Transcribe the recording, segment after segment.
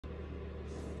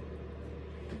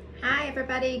Hi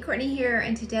everybody, Courtney here,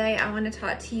 and today I want to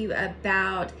talk to you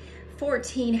about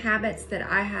 14 habits that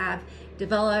I have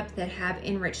developed that have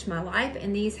enriched my life,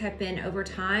 and these have been over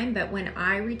time. But when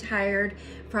I retired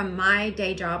from my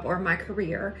day job or my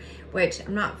career, which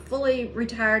I'm not fully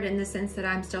retired in the sense that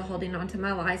I'm still holding on to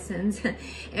my license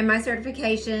and my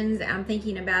certifications, I'm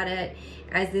thinking about it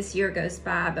as this year goes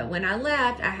by. But when I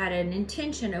left, I had an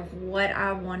intention of what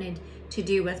I wanted to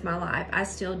do with my life. I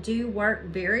still do work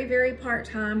very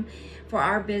part-time for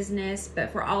our business,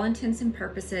 but for all intents and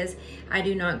purposes, I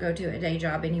do not go to a day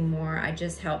job anymore. I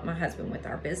just help my husband with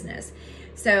our business.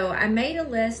 So I made a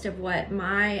list of what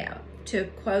to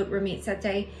quote Ramit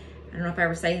Sethi, I don't know if I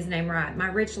ever say his name right, my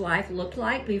rich life looked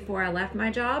like before I left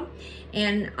my job.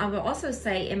 And I will also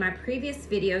say, in my previous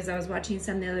videos, I was watching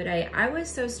some the other day, I was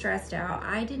so stressed out.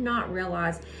 I did not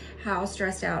realize how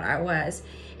stressed out I was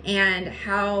and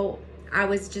how I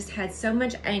had so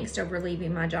much angst over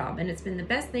leaving my job, and it's been the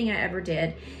best thing I ever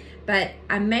did. But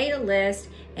I made a list,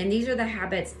 and these are the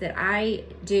habits that I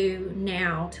do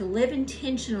now to live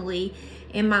intentionally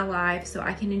in my life so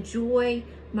I can enjoy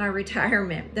my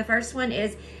retirement. The first one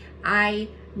is, I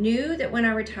knew that when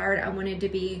I retired, I wanted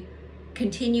to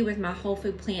continue with my whole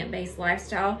food plant-based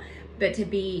lifestyle, but to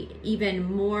be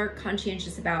even more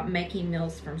conscientious about making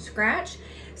meals from scratch.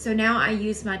 So now I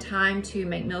use my time to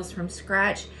make meals from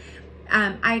scratch.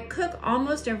 I cook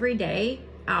almost every day.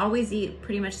 I always eat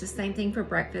pretty much the same thing for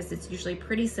breakfast. It's usually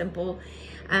pretty simple.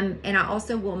 And I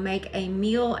also will make a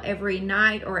meal every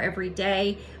night or every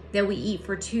day that we eat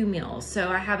for 2 meals. So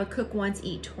I have a cook once,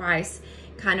 eat twice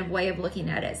kind of way of looking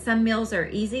at it. Some meals are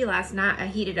easy. Last night I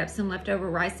heated up some leftover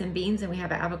rice and beans, and we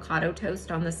have an avocado toast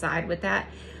on the side with that.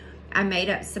 I made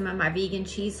up some of my vegan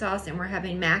cheese sauce, and we're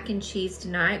having mac and cheese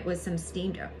tonight with some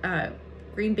steamed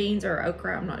green beans or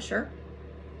okra, I'm not sure.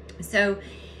 So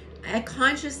I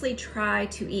consciously try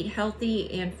to eat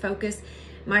healthy and focus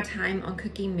my time on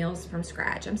cooking meals from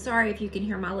scratch. I'm sorry if you can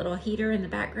hear my little heater in the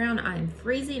background. I am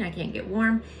freezing, I can't get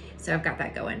warm, so I've got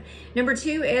that going. Number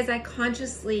 2 is I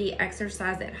consciously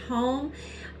exercise at home.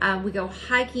 We go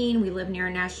hiking, we live near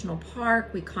a national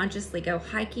park, we consciously go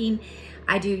hiking.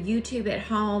 I do YouTube at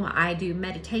home, I do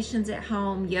meditations at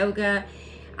home, yoga.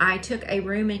 I took a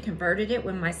room and converted it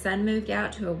when my son moved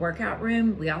out to a workout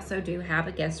room. We also do have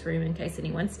a guest room in case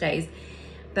anyone stays.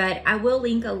 But I will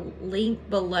link a link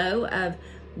below of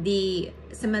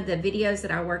some of the videos that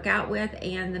I work out with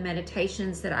and the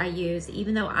meditations that I use.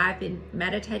 Even though I've been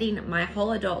meditating my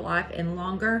whole adult life and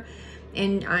longer,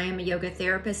 and I am a yoga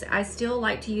therapist, I still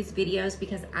like to use videos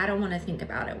because I don't want to think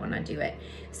about it when I do it.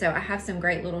 So I have some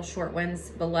great little short ones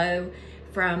below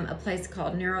from a place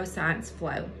called Neuroscience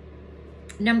Flow.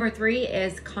 Number 3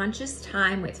 is conscious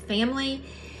time with family.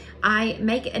 I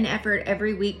make an effort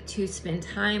every week to spend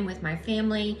time with my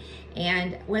family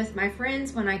and with my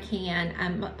friends when I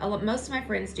can. Most of my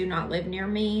friends do not live near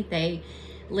me. They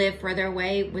live further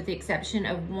away with the exception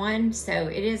of one. So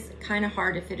it is kind of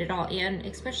hard to fit it all in,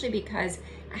 especially because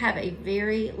I have a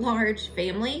very large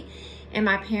family and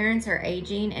my parents are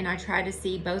aging, and I try to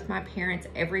see both my parents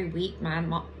every week. My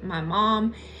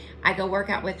mom, I go work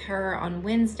out with her on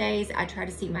Wednesdays. I try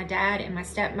to see my dad and my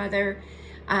stepmother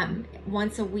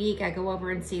once a week. I go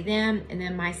over and see them. And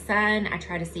then my son, I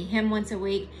try to see him once a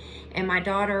week. And my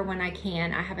daughter when I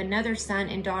can. I have another son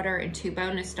and daughter and 2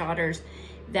 bonus daughters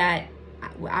that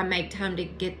I make time to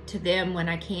get to them when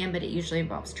I can, but it usually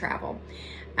involves travel.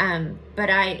 But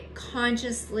I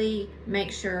consciously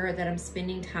make sure that I'm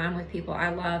spending time with people I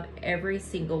love every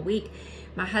single week.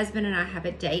 My husband and I have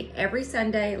a date every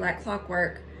Sunday, like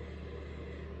clockwork.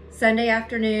 Sunday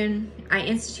afternoon. I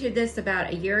instituted this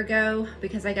about a year ago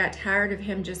because I got tired of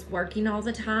him just working all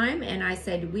the time, and I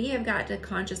said we have got to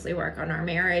consciously work on our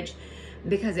marriage,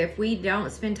 because if we don't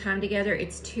spend time together,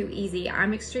 it's too easy.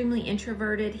 I'm extremely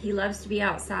introverted. He loves to be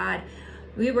outside.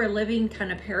 We were living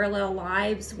kind of parallel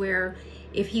lives where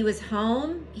if he was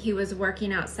home, he was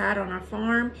working outside on our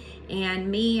farm, and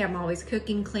me, I'm always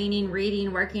cooking, cleaning,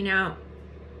 reading, working out,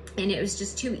 and it was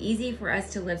just too easy for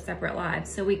us to live separate lives.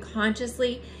 So we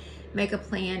consciously make a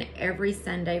plan every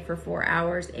Sunday for 4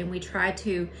 hours, and we try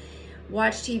to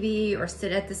watch TV or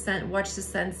sit at the sun, watch the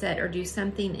sunset, or do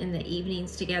something in the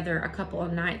evenings together a couple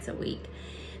of nights a week.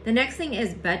 The next thing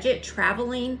is budget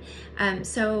traveling.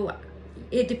 So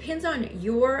it depends on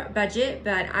your budget,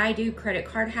 but I do credit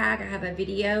card hack. I have a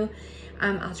video.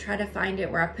 I'll try to find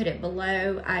it where I put it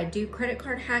below. I do credit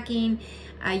card hacking.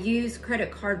 I use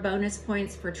credit card bonus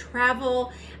points for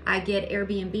travel. I get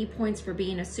Airbnb points for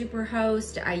being a super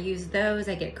host. I use those.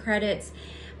 I get credits.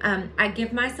 I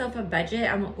give myself a budget.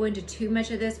 I won't go into too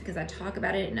much of this because I talk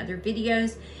about it in other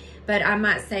videos, but I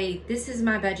might say, this is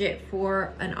my budget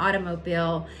for an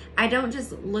automobile. I don't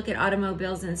just look at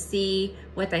automobiles and see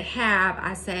what they have.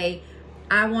 I say,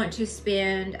 I want to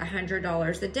spend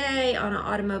 $100 a day on an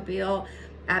automobile.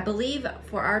 I believe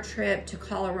for our trip to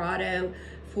Colorado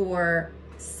for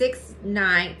 6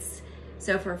 nights,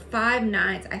 so for 5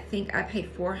 nights, I think I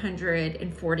paid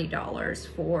 $440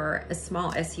 for a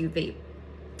small SUV.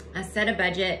 I set a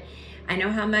budget. I know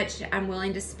how much I'm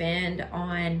willing to spend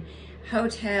on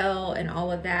hotel and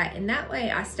all of that, and that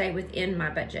way I stay within my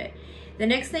budget. The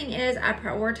next thing is I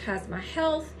prioritize my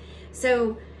health.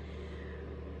 So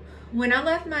when I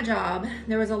left my job,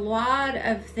 there was a lot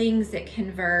of things that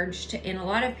converged, and a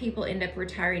lot of people end up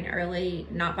retiring early,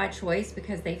 not by choice,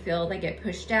 because they feel they get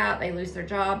pushed out, they lose their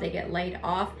job, they get laid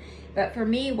off. But for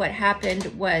me, what happened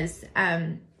was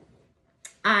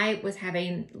I was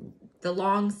having the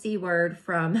long C word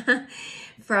from,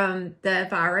 from the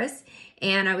virus,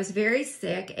 and I was very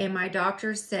sick, and my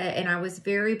doctor said, and I was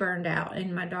very burned out,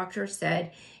 and my doctor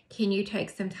said, can you take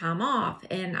some time off?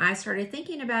 And I started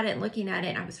thinking about it and looking at it,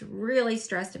 and I was really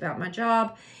stressed about my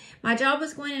job. My job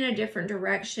was going in a different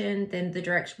direction than the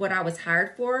direction what I was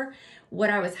hired for. What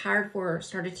I was hired for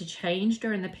started to change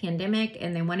during the pandemic,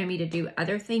 and they wanted me to do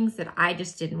other things that I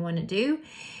just didn't want to do.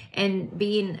 And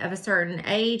being of a certain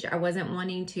age, I wasn't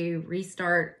wanting to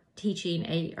restart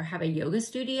teaching or have a yoga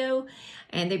studio,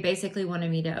 and they basically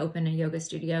wanted me to open a yoga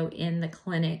studio in the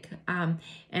clinic, and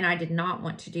I did not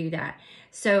want to do that.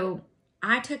 So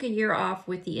I took a year off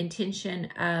with the intention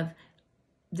of,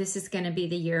 this is going to be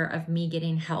the year of me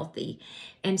getting healthy.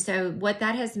 And so what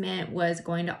that has meant was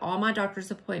going to all my doctor's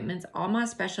appointments, all my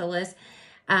specialists.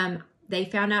 They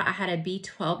found out I had a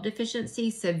B12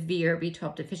 deficiency, severe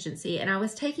B12 deficiency, and I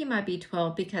was taking my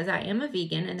B12 because I am a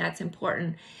vegan, and that's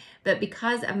important. But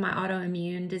because of my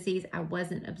autoimmune disease, I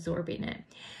wasn't absorbing it.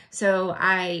 So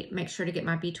I make sure to get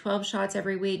my B12 shots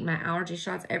every week, my allergy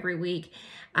shots every week.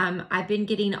 I've been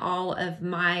getting all of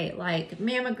my like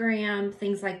mammogram,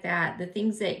 things like that, the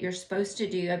things that you're supposed to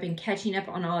do. I've been catching up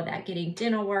on all of that, getting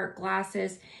dental work,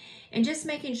 glasses, and just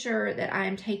making sure that I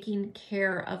am taking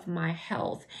care of my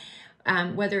health,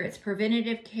 whether it's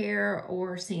preventative care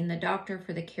or seeing the doctor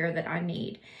for the care that I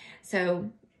need.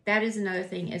 So that is another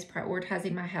thing, is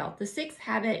prioritizing my health. The sixth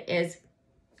habit is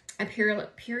I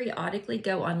periodically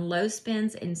go on low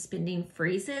spends and spending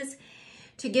freezes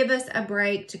to give us a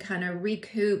break, to kind of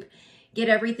recoup, get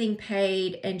everything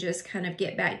paid, and just kind of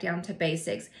get back down to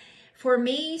basics. For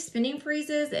me, spending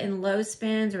freezes and low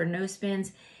spends or no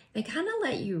spends, they kind of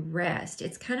let you rest.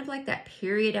 It's kind of like that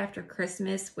period after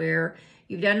Christmas where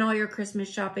you've done all your Christmas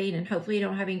shopping and hopefully you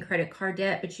don't have any credit card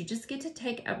debt, but you just get to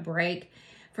take a break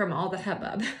from all the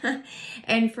hubbub.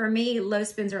 And for me, low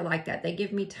spends are like that. They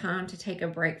give me time to take a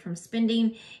break from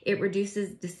spending. It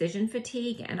reduces decision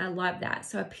fatigue, and I love that.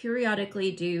 So I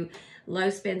periodically do low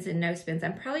spends and no spends.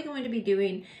 I'm probably going to be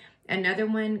doing another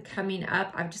one coming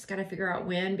up. I've just got to figure out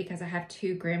when, because I have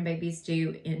 2 grandbabies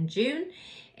due in June,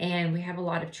 and we have a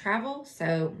lot of travel,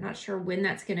 so I'm not sure when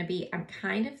that's going to be. I'm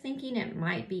kind of thinking it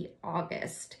might be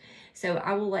August. So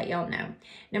I will let y'all know.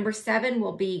 Number 7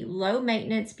 will be low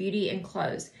maintenance beauty and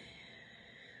clothes.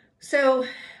 So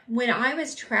when I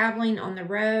was traveling on the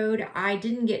road, I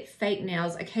didn't get fake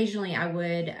nails. Occasionally I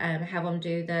would have them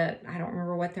do the, I don't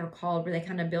remember what they're called, where they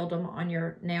kind of build them on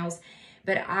your nails.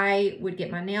 But I would get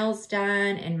my nails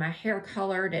done and my hair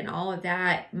colored and all of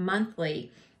that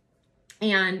monthly.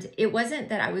 And it wasn't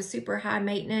that I was super high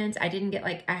maintenance. I didn't get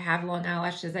like, I have long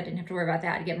eyelashes. I didn't have to worry about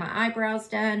that. I'd get my eyebrows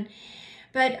done.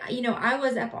 But, you know, I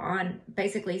was up on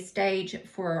basically stage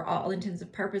for all intents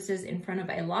and purposes in front of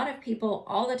a lot of people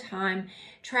all the time,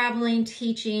 traveling,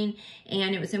 teaching,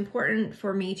 and it was important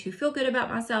for me to feel good about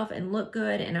myself and look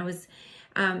good. And I was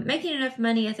making enough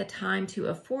money at the time to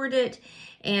afford it.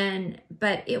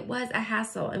 But it was a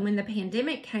hassle. And when the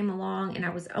pandemic came along and I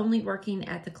was only working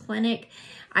at the clinic,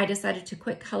 I decided to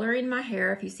quit coloring my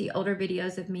hair. If you see older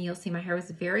videos of me, you'll see my hair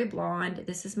was very blonde.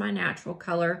 This is my natural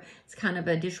color. It's kind of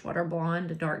a dishwater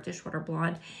blonde, a dark dishwater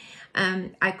blonde.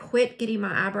 I quit getting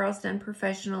my eyebrows done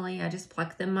professionally. I just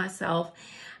pluck them myself.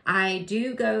 I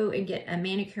do go and get a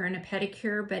manicure and a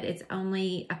pedicure, but it's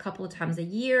only a couple of times a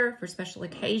year for special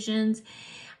occasions.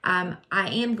 I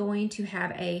am going to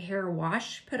have a hair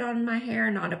wash put on my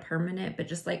hair, not a permanent, but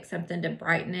just like something to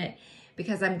brighten it,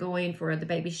 because I'm going for the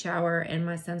baby shower and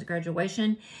my son's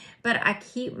graduation. But I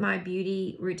keep my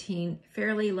beauty routine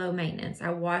fairly low maintenance. I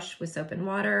wash with soap and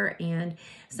water, and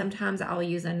sometimes I'll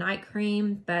use a night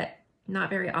cream, but not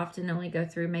very often. I only go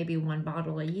through maybe 1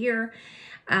 bottle a year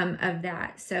of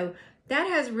that. So that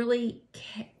has really,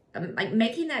 like,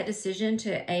 making that decision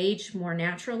to age more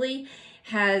naturally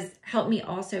has helped me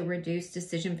also reduce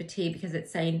decision fatigue, because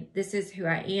it's saying, this is who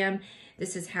I am.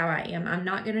 This is how I am. I'm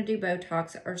not going to do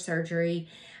Botox or surgery.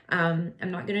 I'm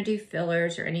not going to do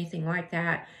fillers or anything like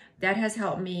that. That has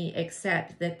helped me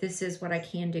accept that this is what I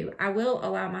can do. I will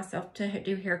allow myself to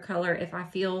do hair color if I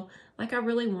feel like I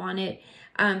really want it,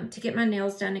 to get my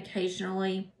nails done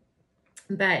occasionally,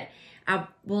 but I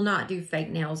will not do fake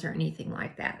nails or anything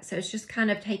like that. So it's just kind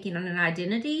of taking on an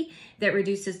identity that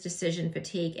reduces decision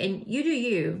fatigue. And you do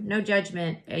you, no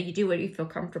judgment. You do what you feel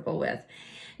comfortable with.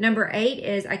 Number 8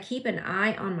 is I keep an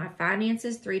eye on my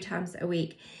finances 3 times a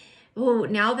week. Oh,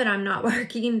 now that I'm not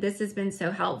working, this has been so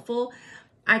helpful.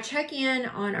 I check in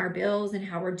on our bills and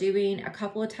how we're doing a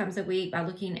couple of times a week by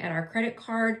looking at our credit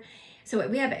card. So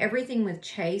we have everything with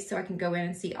Chase, so I can go in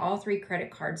and see all 3 credit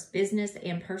cards, business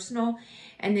and personal.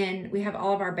 And then we have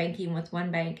all of our banking with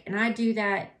one bank. And I do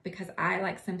that because I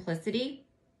like simplicity.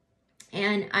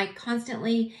 And I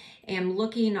constantly am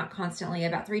looking, not constantly,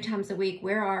 about 3 times a week.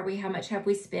 Where are we? How much have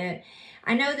we spent?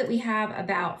 I know that we have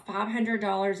about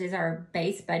 $500 is our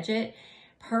base budget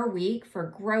per week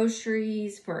for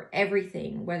groceries, for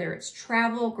everything, whether it's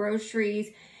travel, groceries.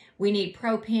 We need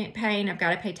propane. I've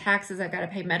got to pay taxes. I've got to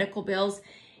pay medical bills.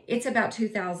 It's about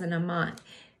 $2,000 a month.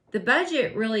 The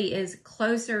budget really is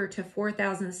closer to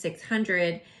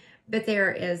 $4,600, but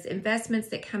there is investments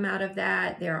that come out of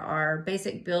that. There are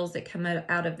basic bills that come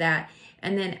out of that.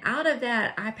 And then out of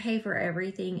that, I pay for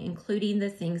everything, including the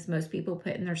things most people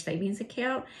put in their savings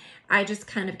account. I just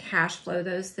kind of cash flow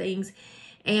those things.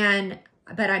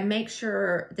 But I make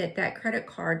sure that that credit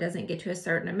card doesn't get to a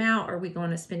certain amount or we go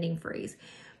on a spending freeze.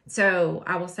 So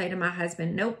I will say to my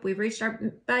husband, nope, we've reached our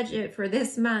budget for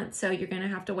this month, so you're going to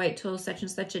have to wait till such and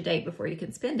such a date before you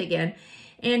can spend again.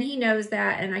 And he knows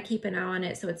that, and I keep an eye on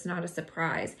it so it's not a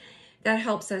surprise. That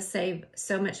helps us save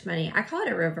so much money. I call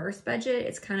it a reverse budget.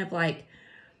 It's kind of like,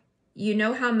 you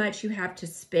know how much you have to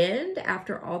spend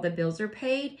after all the bills are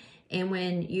paid. And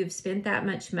when you've spent that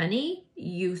much money,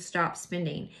 you stop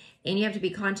spending. And you have to be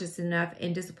conscious enough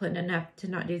and disciplined enough to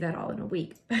not do that all in a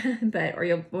week, or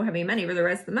you won't have any money for the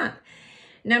rest of the month.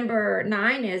 Number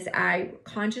 9 is I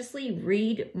consciously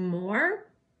read more.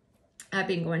 I've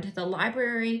been going to the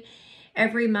library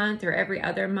every month or every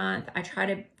other month. I try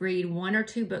to read 1 or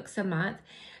 2 books a month.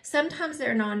 Sometimes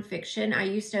they're nonfiction. I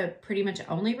used to pretty much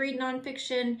only read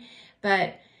nonfiction,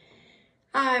 but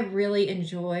I really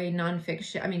enjoy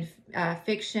nonfiction.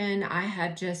 Fiction. I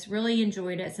have just really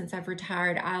enjoyed it since I've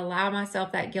retired. I allow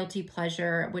myself that guilty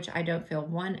pleasure, which I don't feel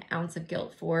 1 ounce of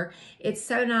guilt for. It's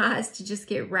so nice to just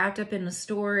get wrapped up in a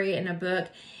story and a book,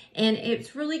 and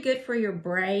it's really good for your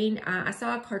brain. I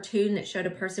saw a cartoon that showed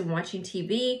a person watching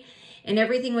TV, and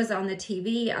everything was on the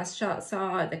TV. I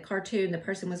saw the cartoon, the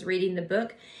person was reading the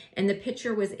book, and the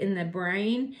picture was in the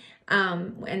brain,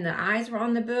 and the eyes were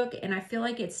on the book. And I feel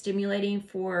like it's stimulating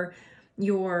for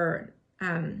your,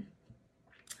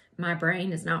 my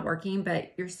brain is not working,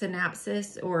 but your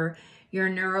synapses or your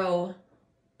neurobiology.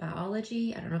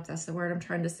 I don't know if that's the word I'm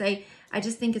trying to say. I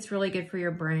just think it's really good for your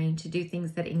brain to do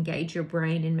things that engage your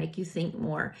brain and make you think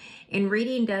more. And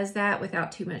reading does that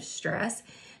without too much stress.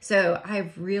 So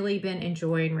I've really been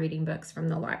enjoying reading books from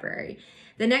the library.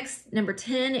 The next, number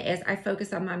 10, is I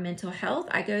focus on my mental health.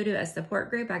 I go to a support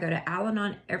group. I go to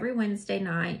Al-Anon every Wednesday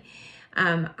night.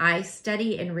 I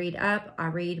study and read up. I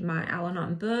read my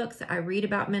Al-Anon books. I read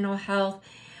about mental health.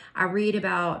 I read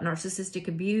about narcissistic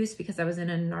abuse because I was in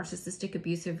a narcissistic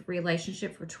abusive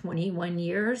relationship for 21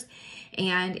 years.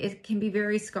 And it can be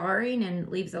very scarring and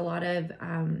leaves a lot of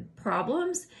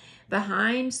problems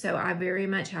behind. So I very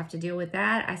much have to deal with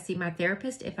that. I see my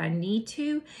therapist if I need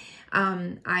to.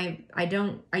 I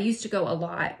used to go a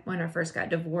lot when I first got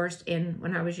divorced and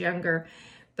when I was younger,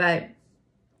 but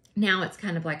now it's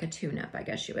kind of like a tune-up, I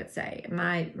guess you would say.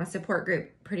 My support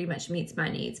group pretty much meets my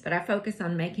needs, but I focus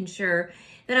on making sure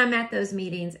that I'm at those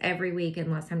meetings every week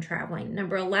unless I'm traveling.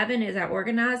 Number 11 is I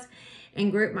organize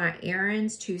and group my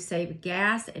errands to save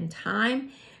gas and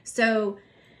time. So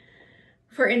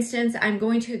for instance, I'm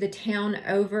going to the town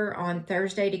over on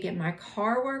Thursday to get my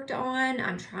car worked on.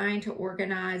 I'm trying to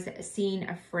organize seeing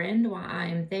a friend while I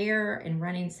am there and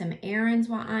running some errands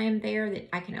while I am there that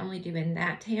I can only do in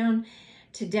that town.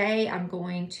 Today, I'm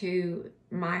going to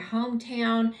my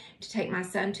hometown to take my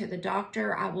son to the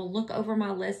doctor. I will look over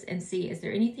my list and see, is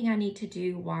there anything I need to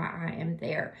do while I am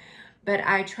there? But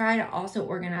I try to also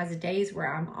organize days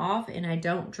where I'm off and I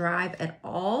don't drive at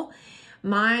all.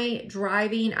 My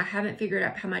driving, I haven't figured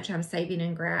out how much I'm saving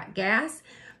in gas,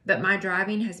 but my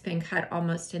driving has been cut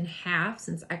almost in half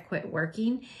since I quit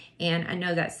working. And I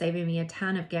know that's saving me a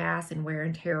ton of gas and wear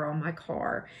and tear on my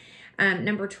car.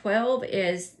 Number 12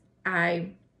 is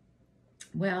I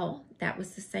Well, that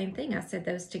was the same thing. I said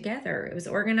those together. It was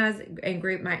organize and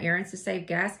group my errands to save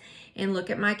gas and look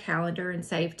at my calendar and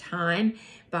save time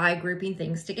by grouping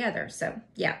things together. So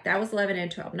yeah, that was 11 and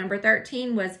 12. Number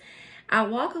 13 was I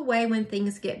walk away when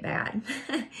things get bad.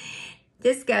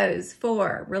 This goes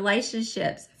for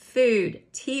relationships, food,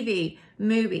 TV,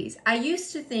 movies. I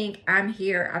used to think I'm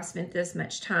here, I've spent this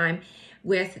much time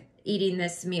with eating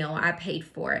this meal, I paid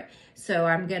for it, so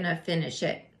I'm gonna finish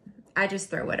it. I just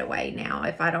throw it away now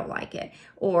if I don't like it.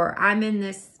 Or I'm in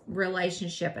this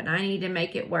relationship and I need to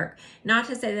make it work. Not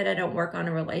to say that I don't work on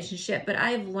a relationship, but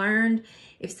I've learned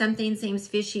if something seems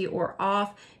fishy or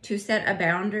off to set a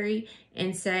boundary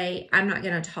and say, I'm not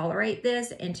going to tolerate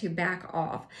this, and to back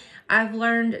off. I've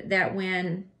learned that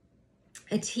when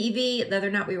a TV, the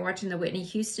other night we were watching the Whitney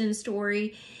Houston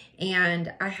story,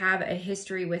 and I have a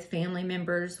history with family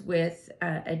members with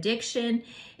addiction,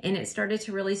 and it started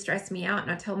to really stress me out.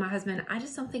 And I told my husband, I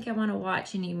just don't think I want to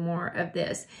watch any more of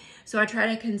this. So I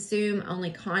try to consume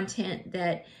only content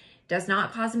that does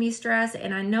not cause me stress,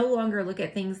 and I no longer look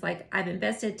at things like I've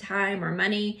invested time or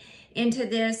money into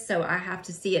this, so I have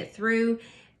to see it through.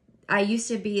 I used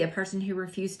to be a person who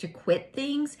refused to quit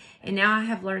things, and now I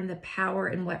have learned the power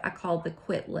in what I call the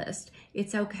quit list.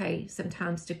 It's okay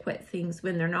sometimes to quit things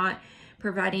when they're not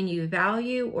providing you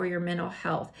value or your mental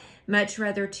health. Much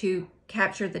rather to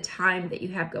capture the time that you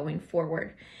have going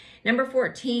forward. Number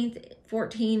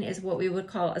 14 is what we would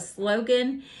call a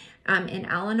slogan in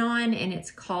Al-Anon, and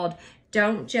it's called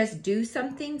 "Don't just do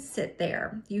something, sit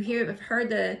there." You have heard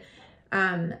the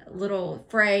little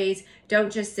phrase,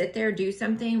 don't just sit there, do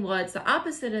something. Well, it's the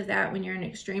opposite of that when you're an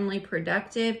extremely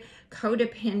productive,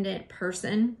 codependent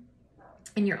person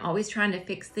and you're always trying to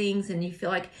fix things and you feel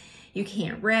like you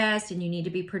can't rest and you need to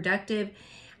be productive.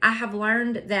 I have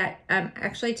learned that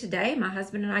actually today, my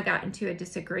husband and I got into a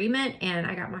disagreement and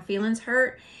I got my feelings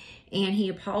hurt, and he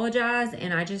apologized,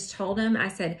 and I just told him, I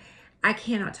said, I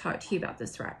cannot talk to you about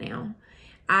this right now.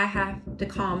 I have to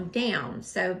calm down.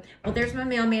 So, well, there's my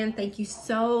mailman. Thank you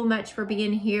so much for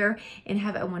being here, and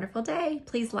have a wonderful day.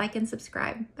 Please like and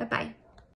subscribe. Bye-bye.